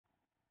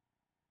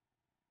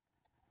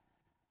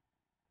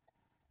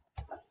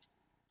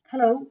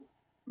Hello,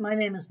 my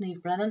name is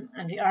Niamh Brennan.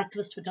 I'm the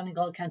Archivist with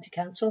Donegal County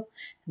Council,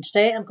 and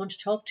today I'm going to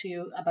talk to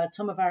you about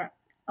some of our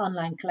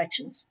online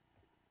collections.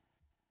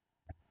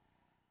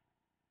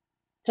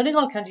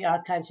 Donegal County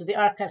Archives are the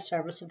archive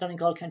service of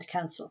Donegal County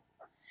Council.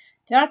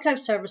 The archive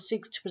service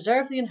seeks to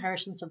preserve the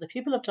inheritance of the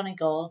people of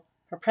Donegal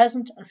for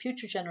present and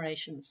future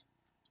generations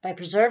by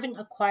preserving,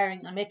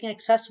 acquiring and making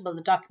accessible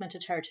the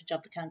documented heritage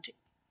of the county.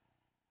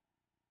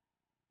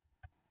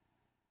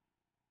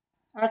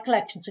 Our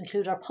collections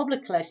include our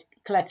public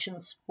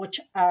collections, which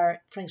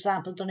are, for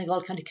example,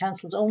 Donegal County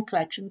Council's own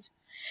collections,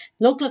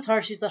 local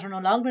authorities that are no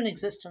longer in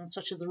existence,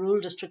 such as the Rural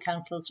District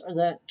Councils or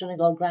the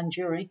Donegal Grand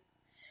Jury,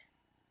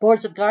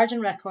 boards of guardian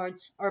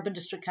records, urban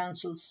district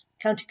councils,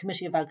 County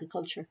Committee of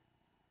Agriculture.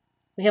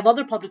 We have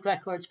other public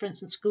records, for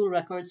instance, school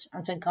records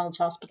and St. Connell's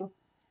Hospital,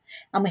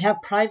 and we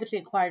have privately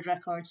acquired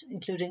records,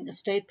 including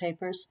estate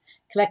papers,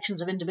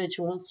 collections of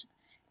individuals,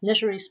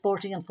 literary,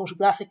 sporting and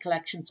photographic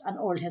collections, and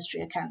oral history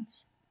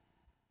accounts.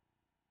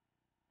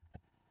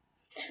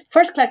 The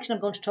first collection I'm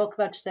going to talk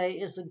about today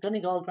is the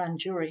Donegal Grand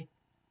Jury.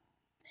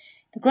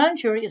 The Grand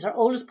Jury is our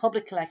oldest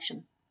public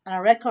collection, and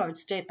our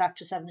records date back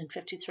to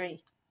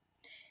 1753.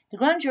 The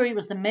Grand Jury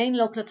was the main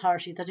local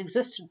authority that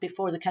existed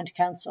before the County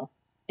Council.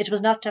 It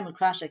was not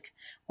democratic.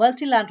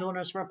 Wealthy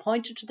landowners were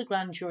appointed to the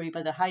Grand Jury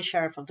by the High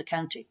Sheriff of the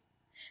county.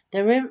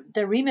 Their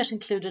remit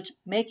included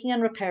making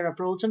and repair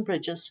of roads and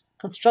bridges,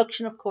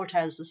 construction of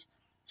courthouses,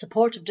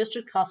 support of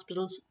district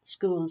hospitals,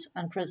 schools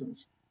and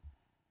prisons.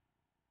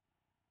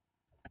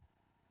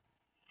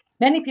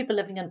 Many people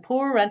living in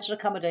poor rented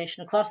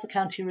accommodation across the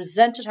county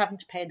resented having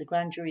to pay the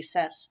Grand Jury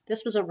cess.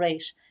 This was a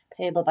rate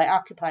payable by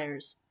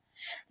occupiers.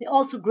 They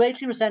also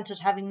greatly resented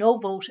having no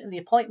vote in the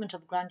appointment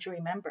of Grand Jury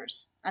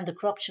members and the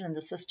corruption in the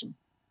system.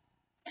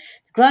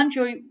 The Grand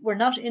Jury were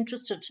not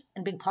interested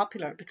in being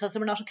popular because they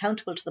were not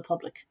accountable to the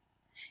public.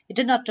 It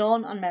did not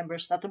dawn on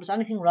members that there was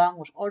anything wrong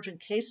with ordering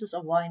cases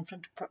of wine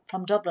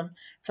from Dublin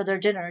for their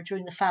dinner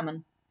during the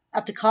famine,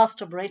 at the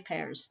cost of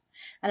ratepayers,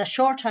 and a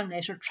short time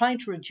later trying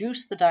to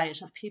reduce the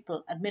diet of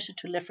people admitted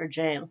to Lifford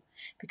jail,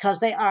 because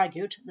they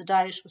argued the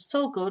diet was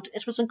so good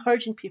it was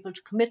encouraging people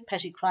to commit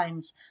petty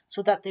crimes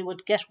so that they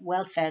would get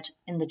well fed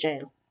in the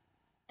jail.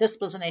 This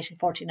was in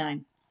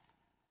 1849.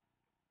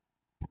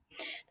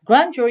 The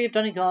Grand Jury of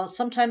Donegal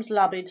sometimes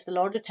lobbied the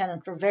Lord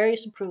Lieutenant for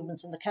various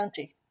improvements in the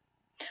county.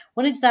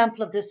 One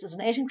example of this is in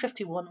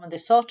 1851 when they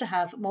sought to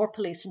have more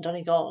police in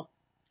Donegal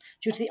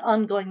due to the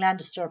ongoing land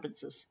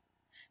disturbances,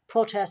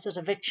 protested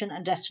eviction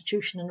and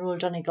destitution in rural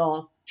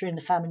Donegal during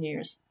the famine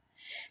years.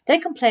 They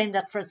complained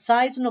that for its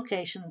size and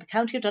location, the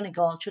county of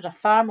Donegal should have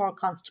far more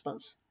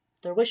constables.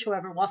 Their wish,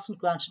 however, wasn't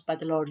granted by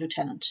the Lord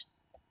Lieutenant.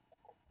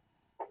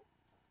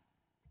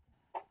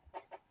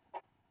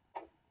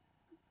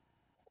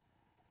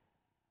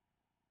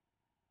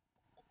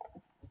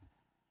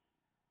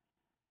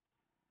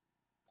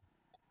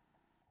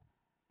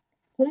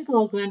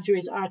 Donegal Grand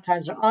Jury's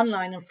archives are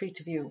online and free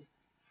to view.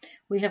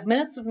 We have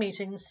minutes of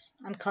meetings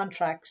and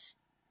contracts,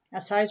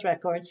 assize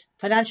records,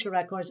 financial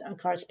records and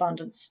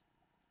correspondence,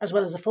 as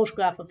well as a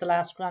photograph of the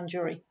last Grand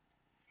Jury.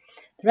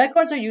 The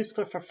records are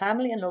useful for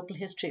family and local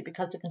history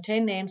because they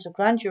contain names of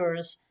Grand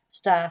Jurors,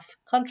 staff,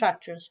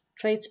 contractors,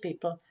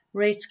 tradespeople,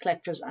 rates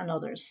collectors and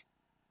others.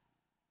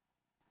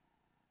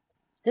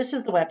 This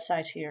is the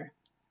website here.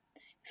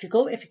 If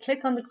you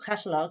click on the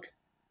catalogue,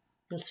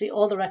 you'll see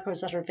all the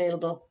records that are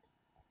available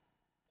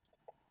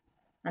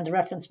and the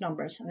reference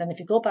numbers. And then if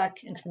you go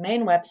back into the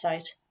main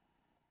website,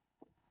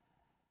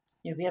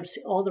 you'll be able to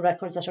see all the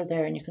records that are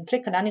there, and you can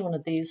click on any one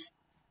of these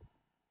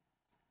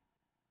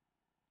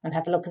and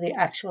have a look at the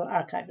actual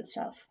archive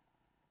itself.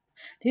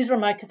 These were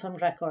microfilmed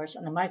records,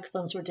 and the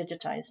microfilms were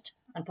digitised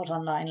and put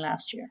online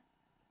last year.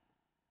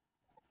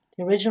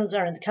 The originals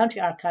are in the county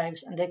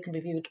archives, and they can be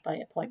viewed by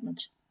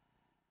appointment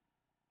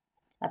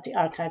at the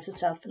archives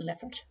itself in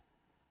Lifford.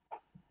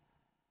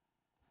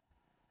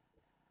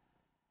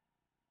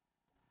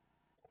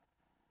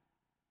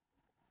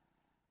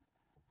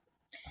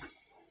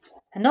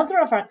 Another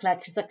of our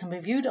collections that can be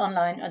viewed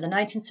online are the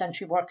 19th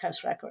century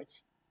workhouse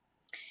records,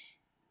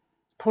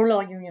 Poor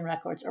Law Union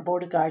records or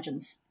Board of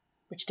Guardians,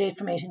 which date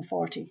from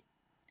 1840.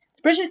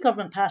 The British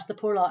government passed the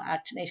Poor Law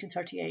Act in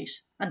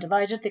 1838 and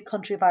divided the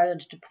country of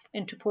Ireland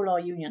into poor law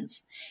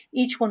unions,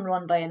 each one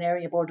run by an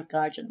area board of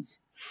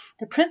guardians.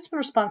 The principal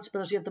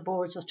responsibility of the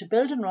boards was to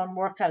build and run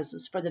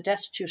workhouses for the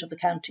destitute of the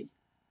county.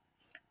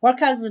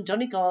 Workhouses in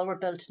Donegal were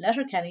built in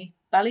Letterkenny,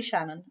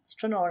 Ballyshannon,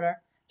 Stranorlar,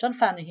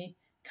 Dunfanaghy,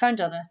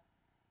 Carndonagh,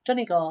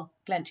 Donegal,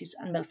 Glenties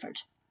and Milford.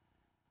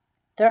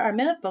 There are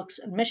minute books,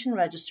 admission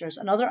registers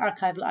and other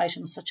archival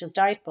items such as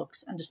diet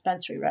books and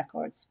dispensary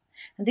records,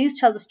 and these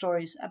tell the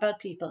stories about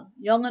people,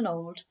 young and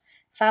old,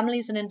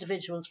 families and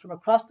individuals from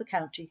across the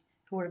county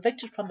who were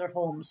evicted from their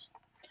homes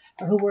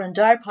or who were in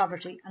dire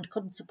poverty and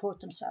couldn't support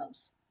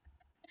themselves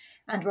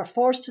and were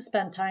forced to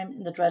spend time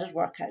in the dreaded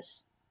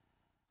workhouse.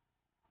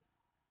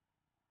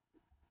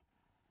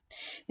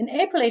 In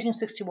April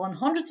 1861,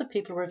 hundreds of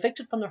people were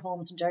evicted from their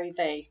homes in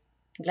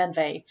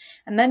Glenveigh,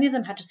 and many of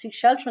them had to seek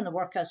shelter in the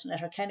workhouse in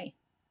Letterkenny.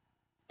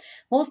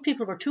 Most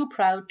people were too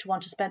proud to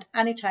want to spend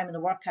any time in the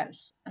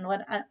workhouse, and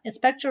when an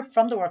inspector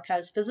from the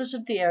workhouse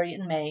visited the area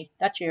in May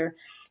that year,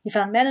 he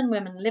found men and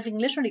women living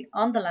literally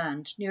on the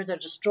land near their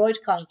destroyed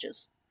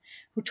cottages,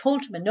 who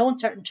told him in no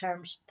uncertain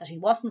terms that he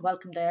wasn't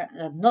welcome there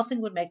and that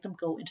nothing would make them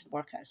go into the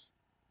workhouse.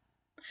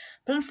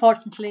 But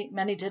unfortunately,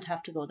 many did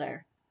have to go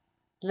there.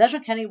 The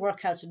Letterkenny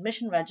Workhouse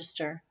Admission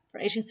Register for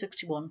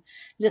 1861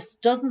 lists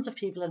dozens of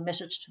people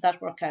admitted to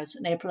that workhouse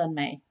in April and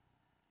May.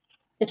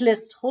 It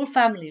lists whole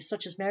families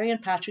such as Mary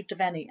and Patrick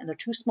Devaney and their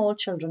two small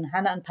children,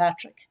 Hannah and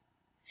Patrick.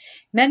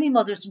 Many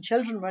mothers and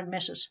children were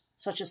admitted,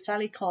 such as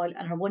Sally Coyle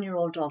and her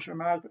 1-year-old daughter,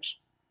 Margaret.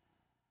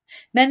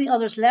 Many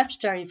others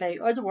left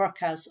Derryveigh or the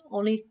workhouse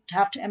only to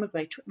have to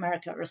emigrate to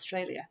America or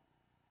Australia.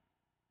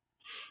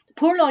 The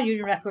Poor Law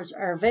Union records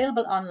are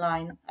available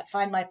online at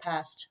Find My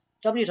Past,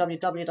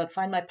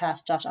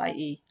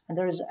 www.findmypast.ie, and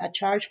there is a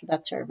charge for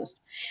that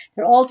service.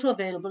 They're also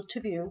available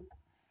to view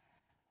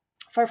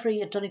for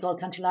free at Donegal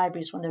County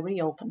Libraries when they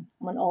reopen,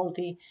 when all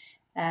the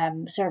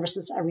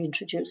services are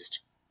reintroduced,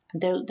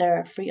 and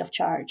they're free of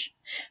charge.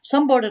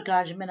 Some Board of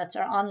Guardian minutes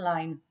are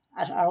online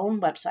at our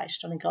own website,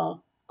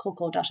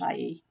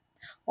 donegalcoco.ie.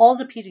 All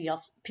the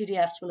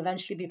PDFs will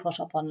eventually be put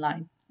up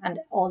online,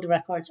 and all the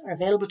records are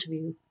available to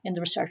view in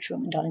the research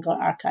room in Donegal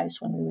Archives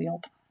when we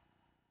reopen.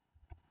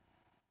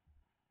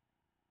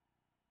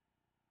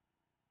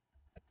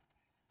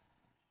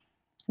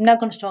 I'm now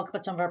going to talk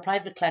about some of our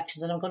private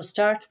collections, and I'm going to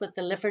start with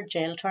the Lifford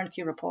Jail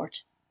Turnkey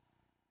Report.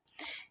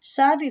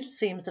 Sadly, it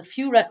seems that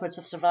few records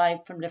have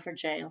survived from Lifford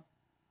Jail.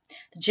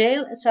 The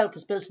jail itself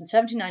was built in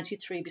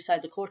 1793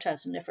 beside the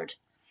courthouse in Lifford.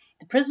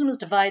 The prison was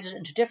divided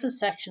into different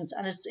sections,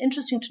 and it's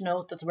interesting to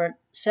note that there were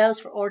cells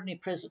for ordinary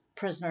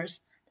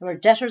prisoners, there were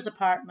debtors'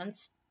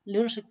 apartments,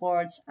 lunatic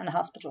wards, and a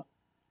hospital.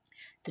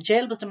 The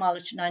jail was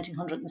demolished in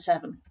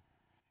 1907.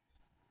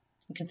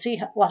 You can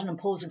see what an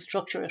imposing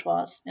structure it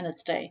was in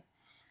its day.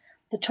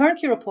 The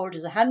Turnkey Report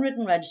is a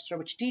handwritten register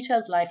which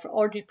details life for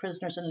ordinary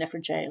prisoners in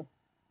Lifford Jail.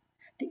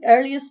 The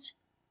earliest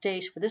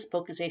date for this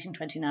book is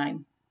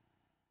 1829.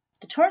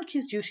 The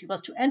turnkey's duty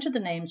was to enter the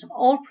names of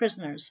all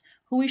prisoners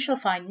who we shall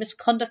find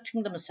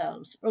misconducting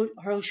themselves, or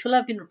who shall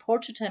have been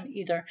reported to him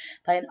either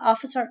by an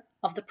officer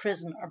of the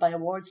prison or by a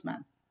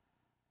wardsman.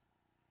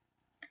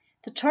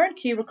 The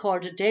turnkey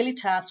recorded daily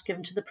tasks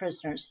given to the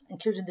prisoners,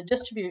 including the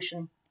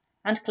distribution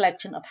and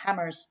collection of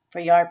hammers for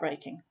yard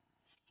breaking.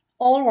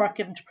 All work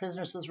given to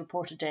prisoners was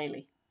reported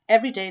daily.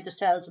 Every day the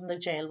cells in the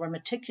jail were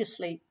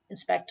meticulously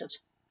inspected.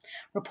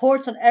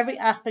 Reports on every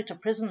aspect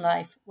of prison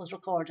life was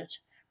recorded.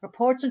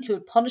 Reports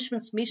include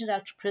punishments meted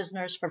out to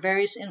prisoners for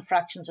various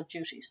infractions of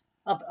duties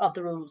of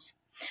the rules.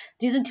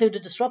 These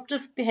included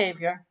disruptive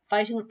behaviour,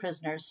 fighting with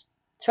prisoners,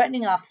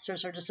 threatening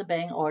officers or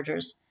disobeying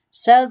orders,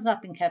 cells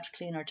not being kept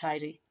clean or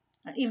tidy,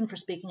 and even for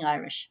speaking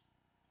Irish.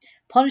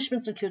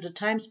 Punishments included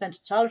time spent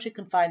in solitary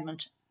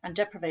confinement and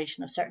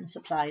deprivation of certain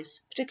supplies,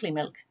 particularly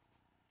milk.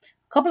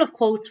 A couple of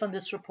quotes from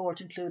this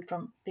report include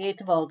from the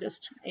 8th of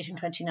August,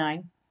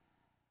 1829.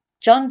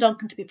 John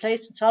Duncan to be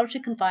placed in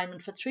solitary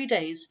confinement for 3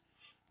 days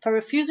for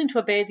refusing to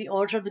obey the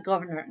order of the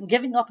governor and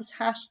giving up his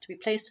hat to be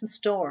placed in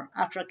store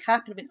after a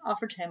cap had been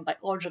offered to him by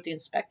order of the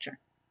inspector.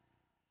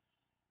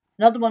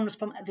 Another one was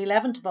from the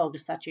 11th of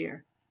August that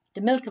year.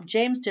 The milk of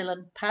James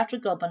Dillon,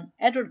 Patrick Gubbin,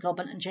 Edward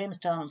Gubbin and James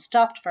Donald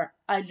stopped for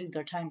idling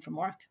their time from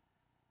work.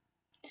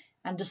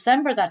 And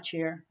December that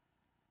year,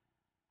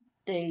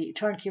 the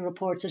turnkey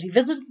reports that he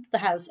visited the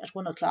house at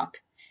 1 o'clock.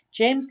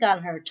 James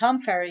Gallagher, Tom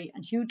Ferry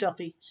and Hugh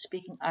Duffy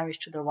speaking Irish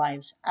to their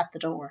wives at the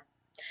door.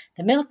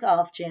 The milk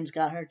of James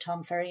Gallagher,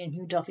 Tom Ferry and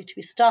Hugh Duffy to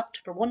be stopped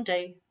for 1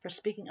 day for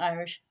speaking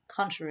Irish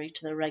contrary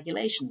to their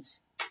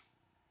regulations.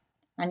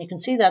 And you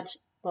can see that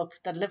book,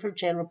 that Lifford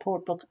Jail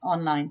Report book,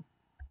 online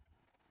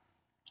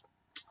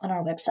on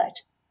our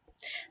website.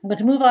 I'm going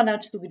to move on now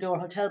to the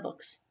Gweedore Hotel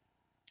books,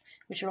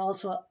 which are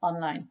also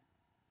online.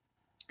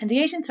 In the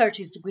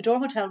 1830s, the Gweedore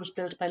Hotel was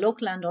built by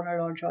local landowner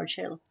Lord George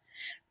Hill,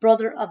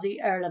 brother of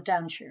the Earl of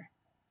Downshire.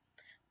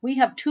 We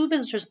have 2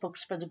 visitors'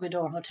 books for the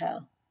Gweedore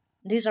Hotel.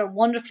 These are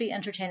wonderfully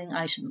entertaining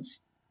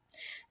items.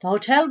 The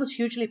hotel was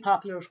hugely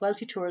popular with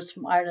wealthy tourists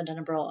from Ireland and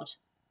abroad.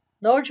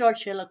 Lord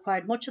George Hill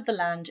acquired much of the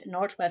land in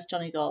northwest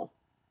Donegal.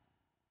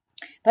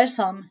 By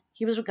some,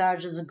 he was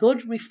regarded as a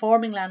good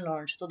reforming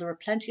landlord, though there was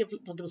plenty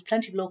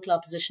of local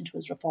opposition to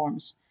his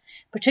reforms,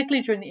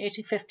 particularly during the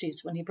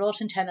 1850s when he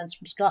brought in tenants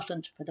from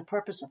Scotland for the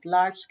purpose of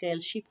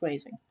large-scale sheep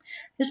grazing.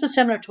 This was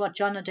similar to what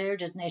John Adair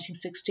did in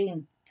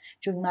 1816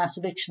 during mass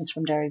evictions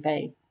from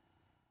Derryveigh.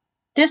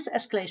 This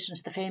escalated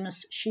into the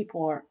famous Sheep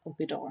War of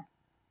Gweedore.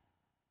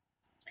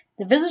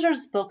 The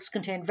visitors' books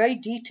contain very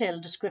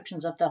detailed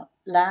descriptions of the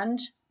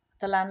land,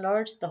 the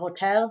landlord, the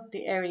hotel,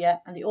 the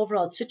area, and the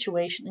overall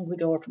situation in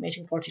Gweedore from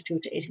 1842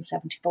 to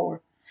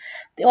 1874.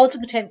 They also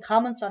contain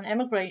comments on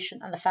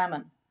emigration and the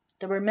famine.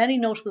 There were many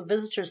notable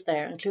visitors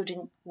there,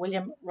 including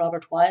William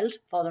Robert Wilde,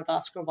 father of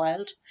Oscar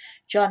Wilde,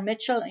 John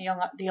Mitchell, the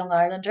Young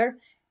Irelander,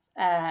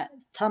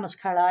 Thomas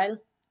Carlyle,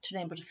 to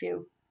name but a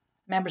few,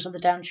 members of the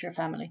Downshire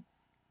family.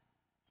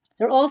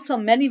 There are also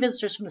many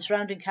visitors from the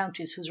surrounding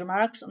counties whose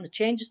remarks on the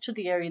changes to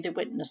the area they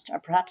witnessed are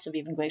perhaps of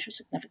even greater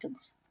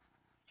significance.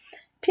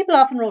 People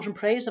often wrote in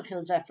praise of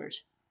Hill's effort,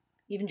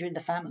 even during the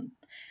famine.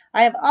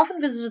 I have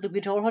often visited the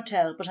Gweedore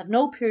Hotel, but have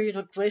no period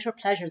of greater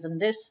pleasure than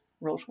this,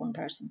 wrote one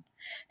person.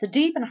 The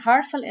deep and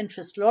heartfelt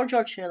interest Lord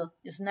George Hill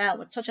is now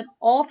at such an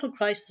awful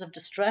crisis of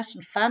distress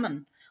and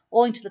famine,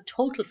 owing to the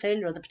total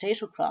failure of the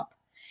potato crop,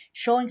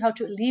 showing how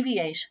to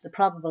alleviate the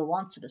probable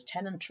wants of his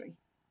tenantry.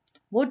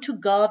 Would to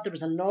God there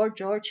was a Lord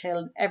George Hill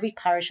in every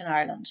parish in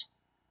Ireland.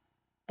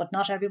 But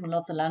not everyone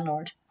loved the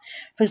landlord.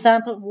 For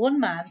example, one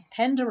man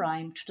penned a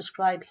rhyme to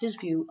describe his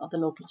view of the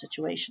local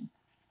situation.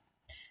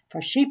 For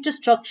sheep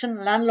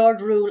destruction, landlord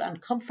rule,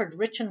 and comfort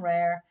rich and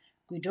rare,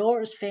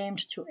 Gweedore is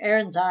famed through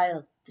Erin's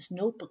Isle, this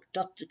notebook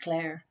doth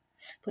declare.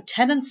 But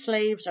tenant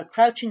slaves are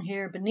crouching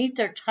here beneath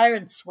their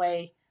tyrant's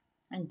sway,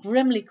 and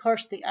grimly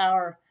curse the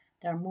hour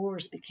their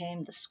moors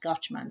became the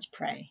Scotchman's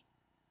prey.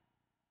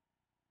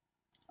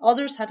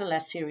 Others had a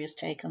less serious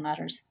take on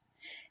matters.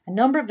 A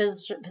number of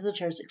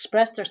visitors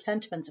expressed their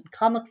sentiments in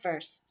comic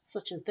verse,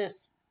 such as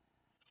this.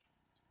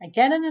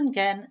 Again and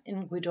again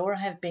in Gweedore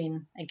I have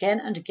been,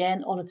 again and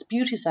again all its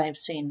beauties I have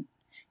seen,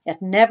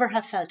 yet never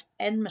have felt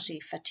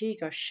enmity, fatigue,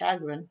 or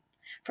chagrin.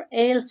 For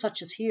ale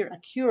such as here a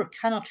cure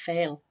cannot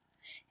fail,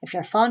 if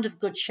you're fond of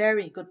good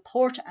sherry, good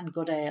port, and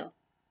good ale,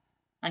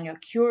 and you're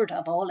cured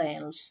of all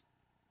ails.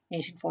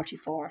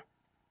 1844.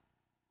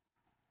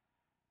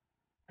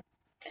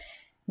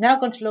 Now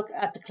going to look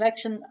at the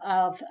collection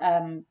of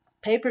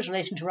papers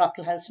relating to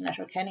Rockhill House in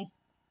Letterkenny.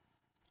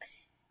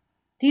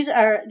 This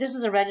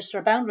is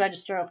a bound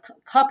register of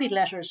copied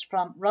letters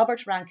from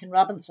Robert Rankin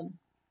Robinson,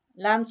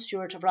 Land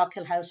Steward of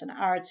Rockhill House and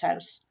Ard's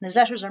House. And his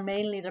letters are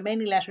mainly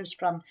letters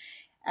from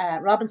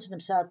Robinson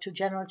himself to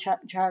General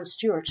Charles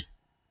Stewart,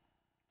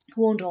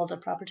 who owned all the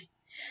property.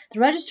 The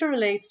register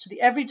relates to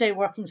the everyday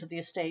workings of the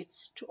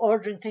estates, to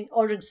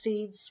ordering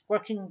seeds,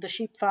 working the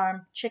sheep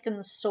farm,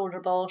 chickens sold or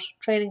bought,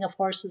 training of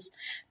horses,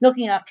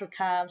 looking after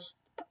calves,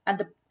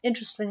 and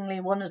interestingly,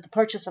 one is the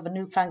purchase of a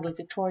newfangled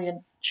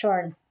Victorian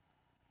churn.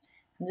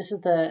 And this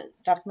is the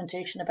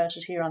documentation about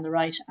it here on the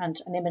right, and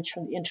an image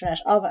from the internet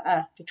of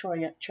a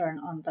Victoria churn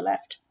on the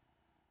left.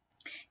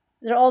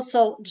 There are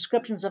also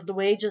descriptions of the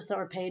wages that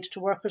were paid to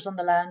workers on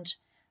the land,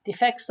 the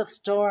effects of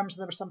storms.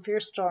 There were some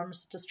fierce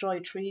storms that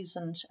destroyed trees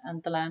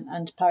and the land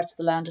and parts of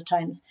the land at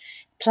times,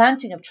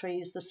 planting of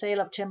trees, the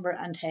sale of timber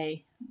and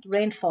hay,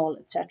 rainfall,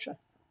 etc.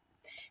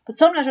 But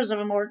some letters are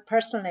of a more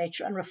personal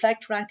nature and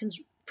reflect Rankin's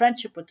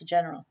friendship with the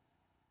general.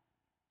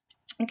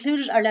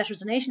 Included are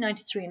letters in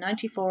 1893 and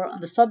 94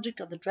 on the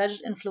subject of the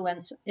dreaded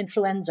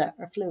influenza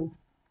or flu.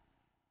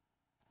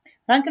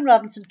 Rankin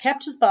Robinson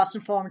kept his boss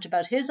informed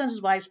about his and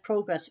his wife's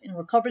progress in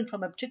recovering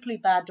from a particularly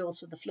bad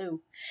dose of the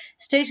flu,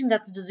 stating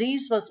that the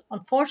disease was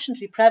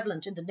unfortunately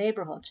prevalent in the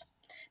neighbourhood,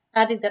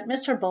 adding that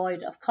Mr.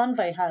 Boyd of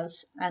Convay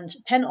House and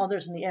 10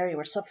 others in the area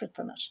were suffering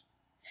from it.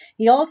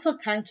 He also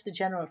thanked the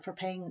general for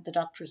paying the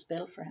doctor's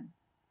bill for him.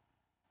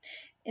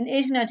 In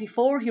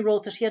 1894, he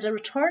wrote that he had a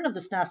return of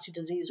this nasty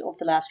disease over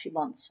the last few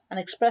months and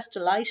expressed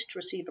delight to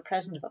receive a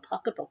present of a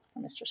pocketbook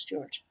from Mr.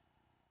 Stewart.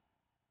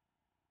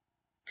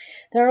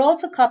 There are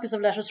also copies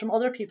of letters from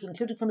other people,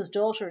 including from his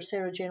daughter,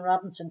 Sarah Jane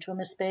Robinson, to a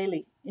Miss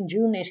Bailey in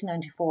June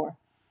 1894.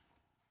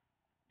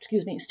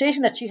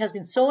 Stating that she has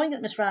been sewing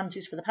at Miss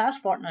Ramsay's for the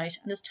past fortnight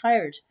and is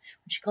tired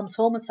when she comes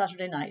home on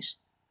Saturday night,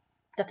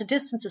 that the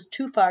distance is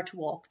too far to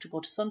walk to go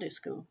to Sunday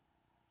school.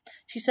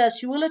 She says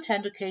she will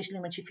attend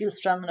occasionally when she feels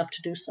strong enough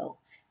to do so,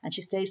 and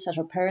she states that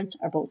her parents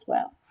are both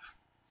well.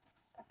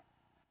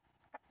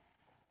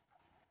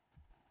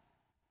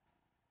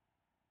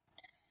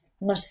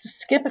 I'm going to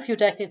skip a few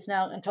decades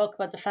now and talk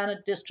about the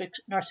Fanad District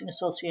Nursing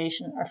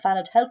Association, or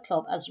Fanad Health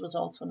Club as it was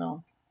also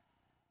known.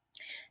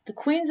 The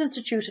Queen's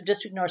Institute of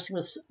District Nursing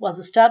was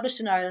established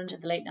in Ireland in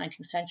the late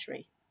 19th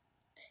century,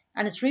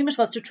 and its remit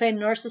was to train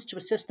nurses to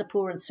assist the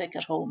poor and sick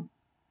at home.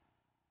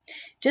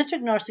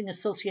 District nursing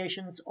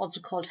associations, also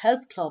called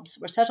health clubs,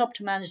 were set up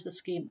to manage the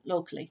scheme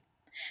locally,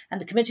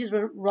 and the committees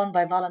were run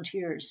by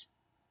volunteers,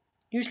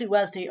 usually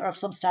wealthy or of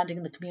some standing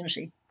in the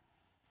community.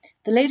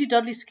 The Lady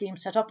Dudley scheme,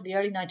 set up in the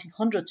early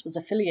 1900s, was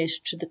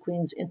affiliated to the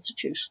Queen's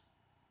Institute.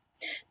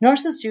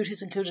 Nurses'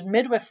 duties included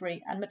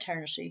midwifery and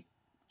maternity,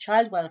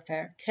 child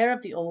welfare, care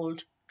of the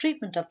old,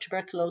 treatment of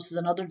tuberculosis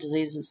and other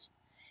diseases,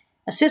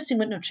 assisting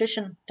with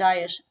nutrition,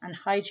 diet and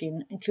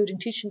hygiene, including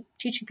teaching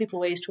people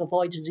ways to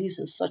avoid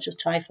diseases such as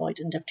typhoid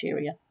and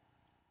diphtheria.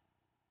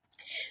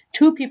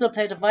 Two people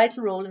played a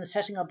vital role in the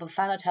setting up of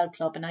Fanad Health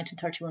Club in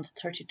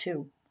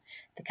 1931-32.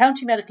 The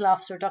County Medical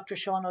Officer, Dr.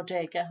 Sean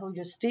O'Dega, who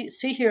you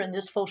see here in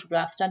this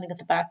photograph standing at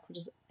the back of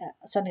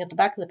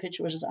the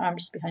picture with his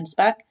arms behind his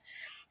back,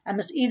 and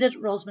Miss Edith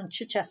Rosamond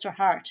Chichester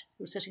Hart,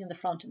 who was sitting in the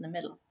front in the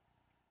middle.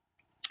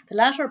 The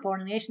latter,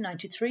 born in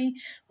 1893,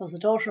 was the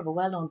daughter of a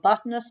well-known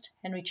botanist,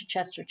 Henry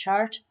Chichester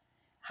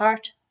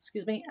Hart,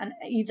 and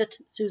Edith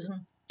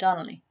Susan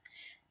Donnelly.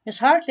 Miss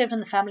Hart lived in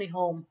the family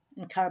home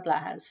in Carbla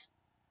House,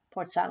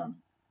 Port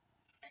Salam.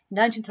 In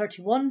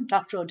 1931,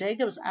 Dr.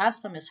 O'Dega was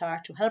asked by Miss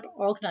Hart to help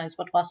organise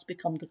what was to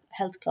become the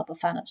Health Club of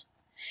Fanad.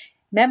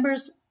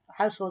 Members,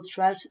 households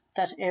throughout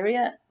that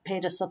area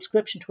paid a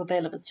subscription to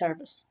avail of its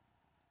service.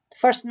 The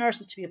first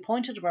nurses to be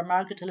appointed were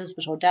Margaret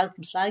Elizabeth O'Dowd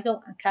from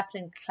Sligo and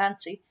Kathleen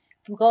Clancy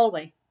from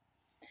Galway.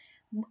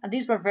 And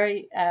these were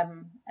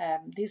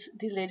these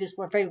ladies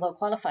were very well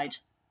qualified.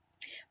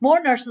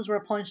 More nurses were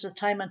appointed as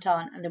time went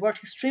on, and they worked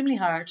extremely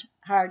hard,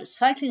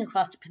 cycling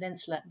across the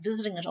peninsula,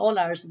 visiting at all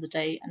hours of the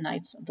day and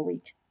nights of the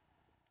week.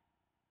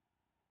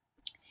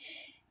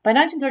 By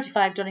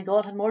 1935,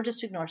 Donegal had more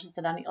district nurses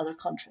than any other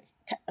county.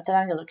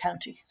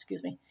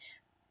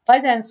 By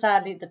then,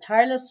 sadly, the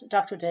tireless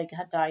Dr. Dega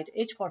had died,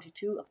 aged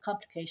 42, of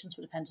complications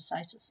with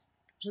appendicitis.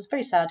 It was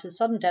very sad. His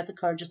sudden death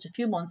occurred just a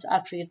few months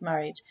after he had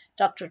married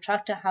Dr.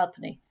 Tracta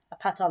Halpenny, a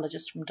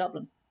pathologist from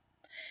Dublin.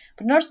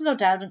 But nurses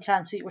O'Dowd and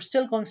Clancy were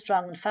still going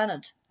strong in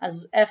Fanad, as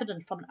is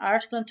evident from an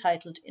article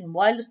entitled In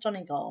Wildest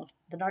Donegal,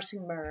 The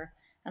Nursing Mirror,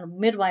 and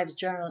Midwives'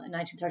 Journal in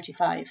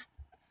 1935.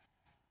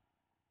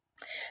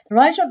 The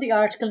writer of the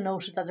article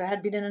noted that there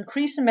had been an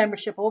increase in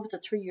membership over the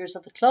 3 years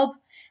of the club,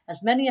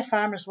 as many a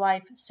farmer's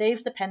wife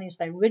saved the pennies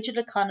by rigid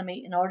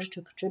economy in order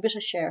to contribute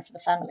a share for the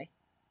family.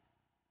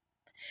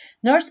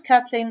 Nurse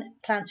Kathleen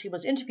Clancy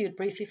was interviewed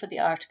briefly for the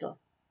article.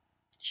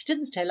 She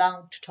didn't stay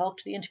long to talk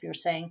to the interviewer,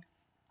 saying,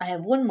 "I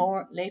have one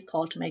more late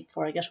call to make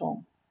before I get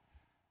home."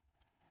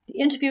 The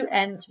interview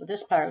ends with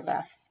this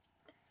paragraph.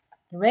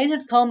 The rain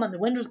had come and the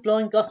wind was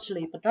blowing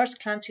gustily, but Nurse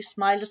Clancy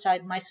smiled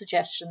aside my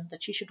suggestion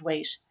that she should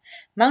wait,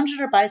 mounted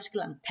her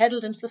bicycle and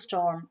pedalled into the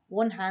storm,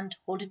 one hand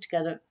holding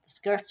together the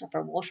skirts of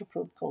her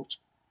waterproof coat.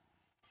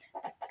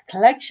 The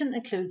collection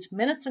includes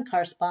minutes and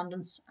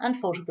correspondence and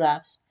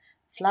photographs,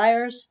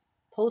 flyers,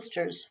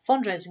 posters,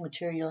 fundraising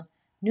material,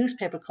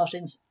 newspaper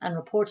cuttings, and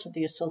reports of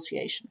the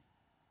association.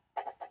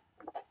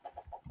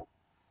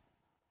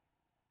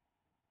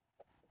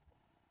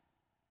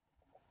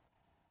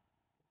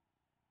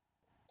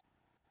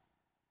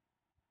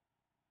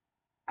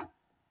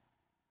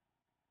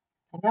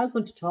 I'm now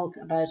going to talk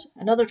about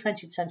another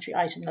 20th century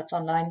item that's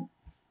online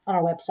on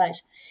our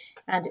website,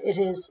 and it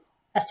is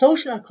a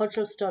social and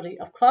cultural study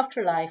of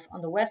crofter life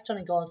on the West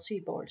Donegal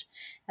seaboard,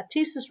 a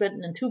thesis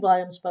written in 2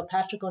 volumes by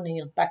Patrick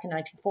O'Neill back in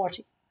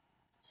 1940.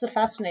 It's a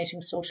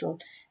fascinating social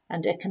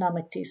and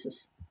economic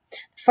thesis.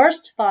 The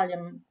first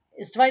volume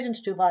is divided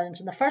into 2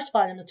 volumes, and the first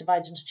volume is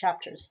divided into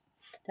chapters.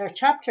 There are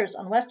chapters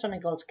on West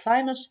Donegal's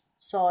climate,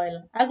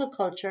 soil,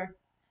 agriculture,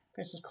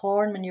 for instance,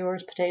 corn,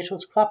 manures,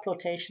 potatoes, crop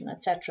rotation,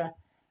 etc.,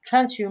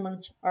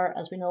 transhumance, or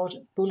as we know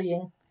it,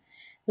 bullying,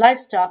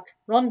 livestock,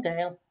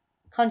 rundale,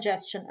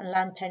 congestion and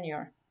land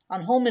tenure,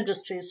 on home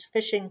industries,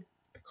 fishing,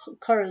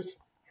 curls,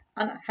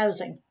 and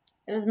housing.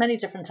 It has many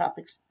different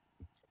topics.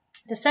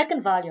 The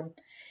second volume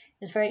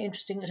is very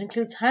interesting. It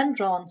includes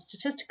hand-drawn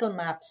statistical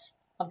maps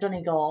of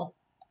Donegal,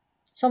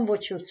 some of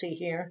which you'll see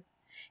here,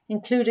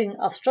 including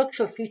of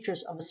structural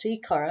features of a sea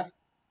curragh.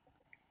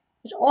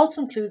 It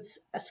also includes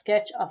a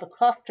sketch of a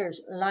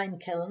crofter's lime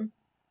kiln,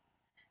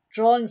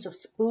 drawings of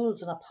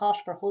spools and a pot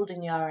for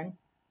holding yarn,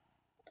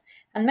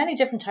 and many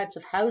different types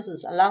of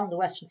houses along the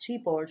western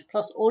seaboard,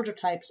 plus older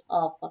types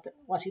of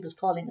what he was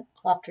calling a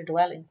crofter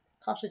dwelling,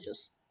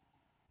 cottages.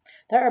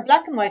 There are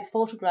black and white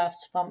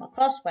photographs from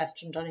across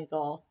western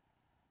Donegal,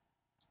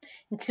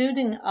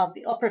 including of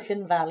the Upper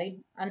Finn Valley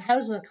and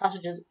houses and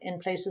cottages in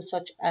places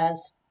such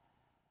as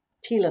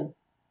Teelan,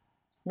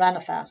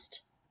 Ranafast,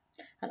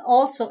 and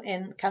also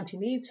in County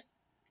Meath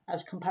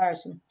as a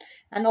comparison,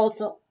 and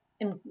also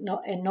in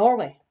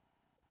Norway.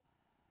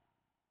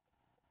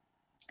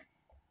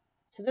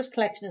 So this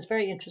collection is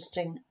very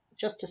interesting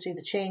just to see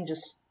the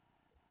changes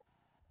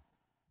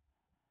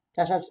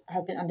that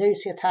have been, and there you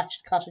see a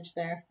thatched cottage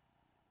there.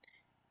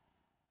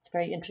 It's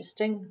very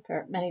interesting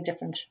for many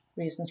different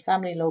reasons: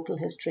 family, local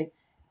history,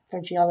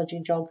 for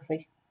geology,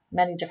 geography,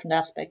 many different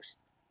aspects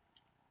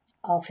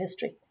of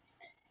history.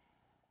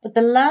 But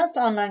the last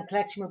online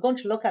collection we're going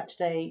to look at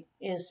today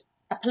is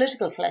a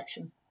political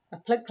collection, a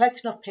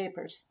collection of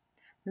papers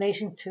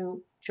relating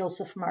to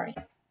Joseph Murray.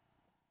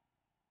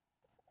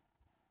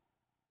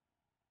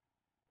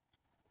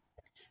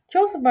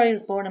 Joseph Murray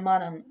was born in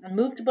Monaghan and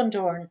moved to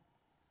Bundoran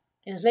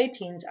in his late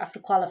teens after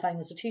qualifying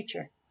as a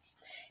teacher.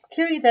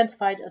 Clearly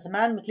identified as a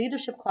man with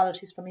leadership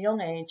qualities from a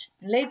young age,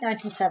 in late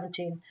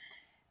 1917,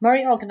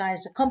 Murray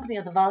organised a company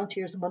of the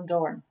volunteers in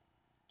Bundoran.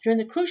 During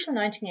the crucial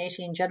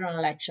 1918 general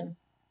election,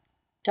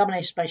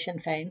 dominated by Sinn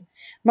Féin,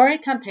 Murray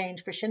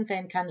campaigned for Sinn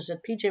Féin candidate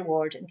PJ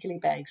Ward in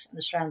Killybegs and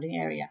the surrounding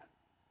area.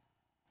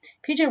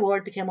 PJ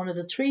Ward became one of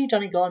the 3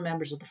 Donegal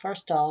members of the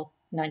first Dáil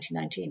in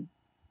 1919.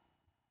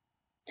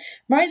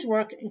 Murray's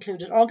work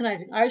included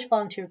organising Irish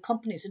volunteer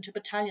companies into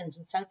battalions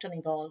in South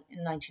Donegal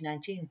in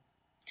 1919.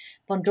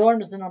 Bundoran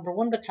was the number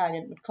 1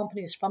 battalion, with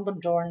companies from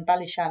Bundoran,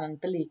 Ballyshannon,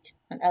 Balleek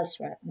and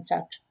elsewhere in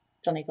South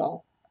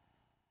Donegal.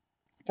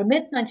 From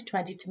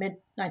mid-1920 to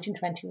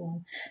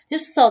mid-1921,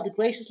 this saw the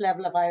greatest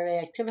level of IRA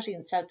activity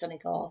in South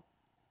Donegal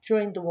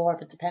during the War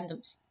of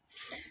Independence.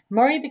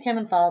 Murray became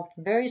involved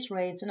in various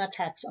raids and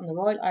attacks on the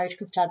Royal Irish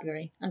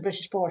Constabulary and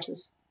British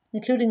forces,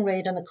 including a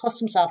raid on the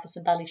Customs Office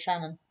in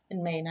Ballyshannon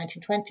in May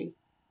 1920.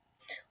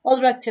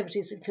 Other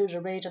activities included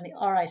a raid on the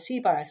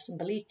RIC barracks in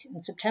Bealtaine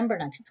in September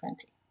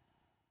 1920.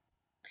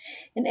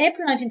 In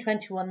April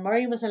 1921,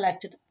 Murray was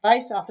elected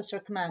Vice Officer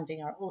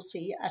Commanding, or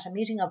OC, at a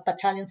meeting of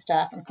battalion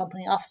staff and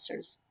company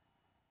officers.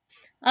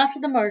 After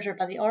the murder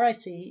by the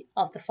RIC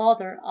of the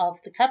father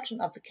of the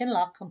captain of the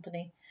Kinloch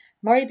Company,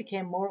 Murray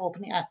became more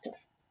openly active.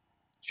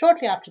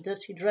 Shortly after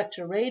this, he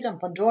directed a raid on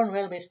Bundoran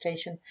railway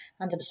station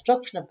and the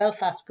destruction of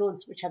Belfast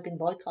goods which had been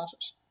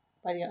boycotted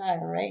by the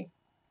IRA.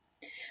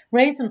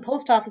 Raids on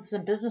post offices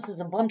and businesses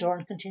in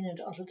Bundoran continued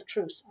until the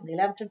truce on the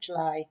 11th of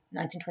July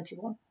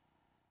 1921.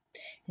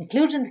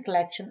 Included in the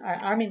collection are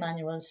army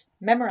manuals,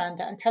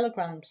 memoranda and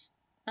telegrams,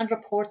 and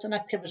reports on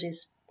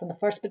activities from the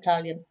 1st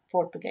Battalion,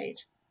 4th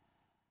Brigade.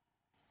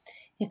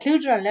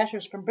 Included are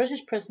letters from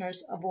British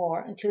prisoners of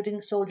war,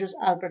 including soldiers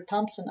Albert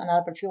Thompson and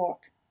Albert York,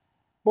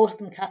 both of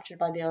them captured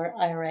by the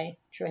IRA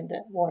during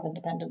the War of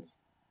Independence.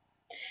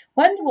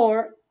 When the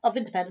War of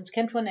Independence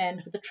came to an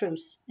end with a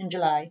truce in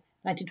July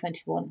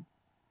 1921,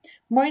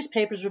 Murray's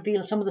papers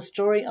reveal some of the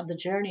story of the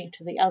journey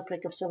to the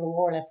outbreak of civil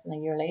war less than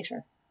a year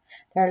later.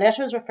 There are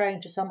letters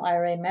referring to some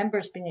IRA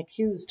members being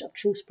accused of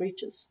truce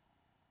breaches.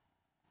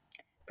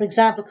 For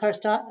example,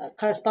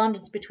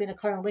 correspondence between a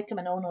Colonel Wickham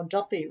and Ono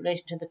Duffy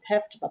relating to the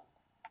theft of a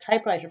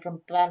typewriter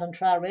from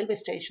Ballantrae railway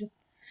station.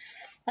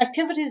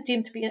 Activities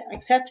deemed to be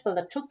acceptable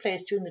that took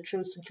place during the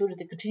truce included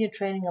the continued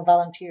training of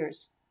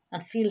volunteers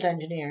and field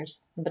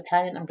engineers in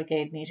battalion and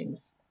brigade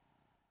meetings.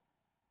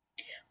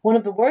 One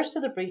of the worst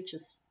of the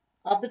breaches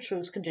of the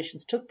truce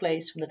conditions took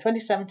place from the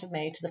 27th of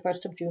May to the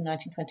 1st of June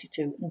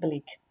 1922 in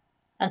Bealtaine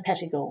and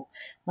Pettigo,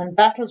 when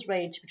battles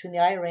raged between the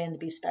IRA and the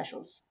B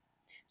Specials.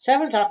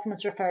 Several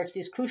documents refer to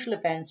these crucial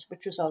events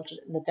which resulted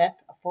in the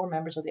death of 4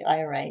 members of the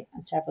IRA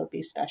and several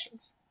B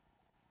Specials.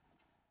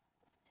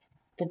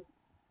 The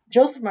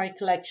Joseph Murray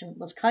collection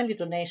was kindly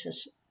donated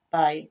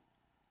by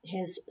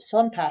his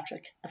son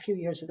Patrick a few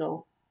years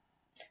ago.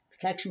 The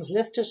collection was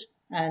listed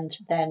and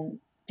then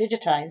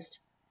digitised,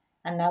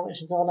 and now it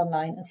is all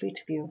online and free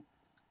to view.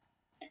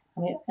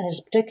 And it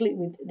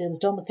was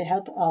done with the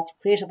help of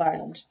Creative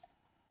Ireland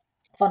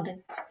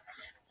funding.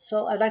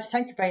 So I'd like to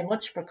thank you very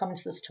much for coming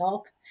to this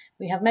talk.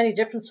 We have many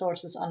different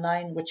sources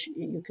online which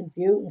you can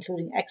view,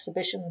 including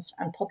exhibitions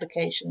and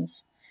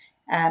publications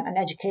and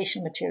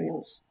education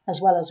materials,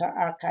 as well as our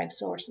archive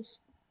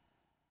sources.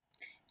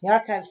 The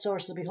archive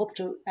sources, we hope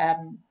to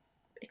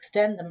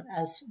extend them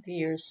as the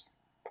years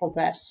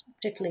progress,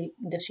 particularly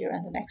in this year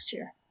and the next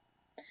year.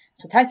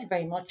 So thank you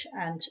very much,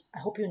 and I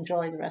hope you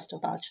enjoy the rest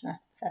of Bealtaine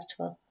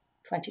Festival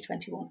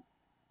 2021.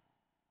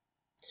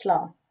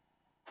 Slán.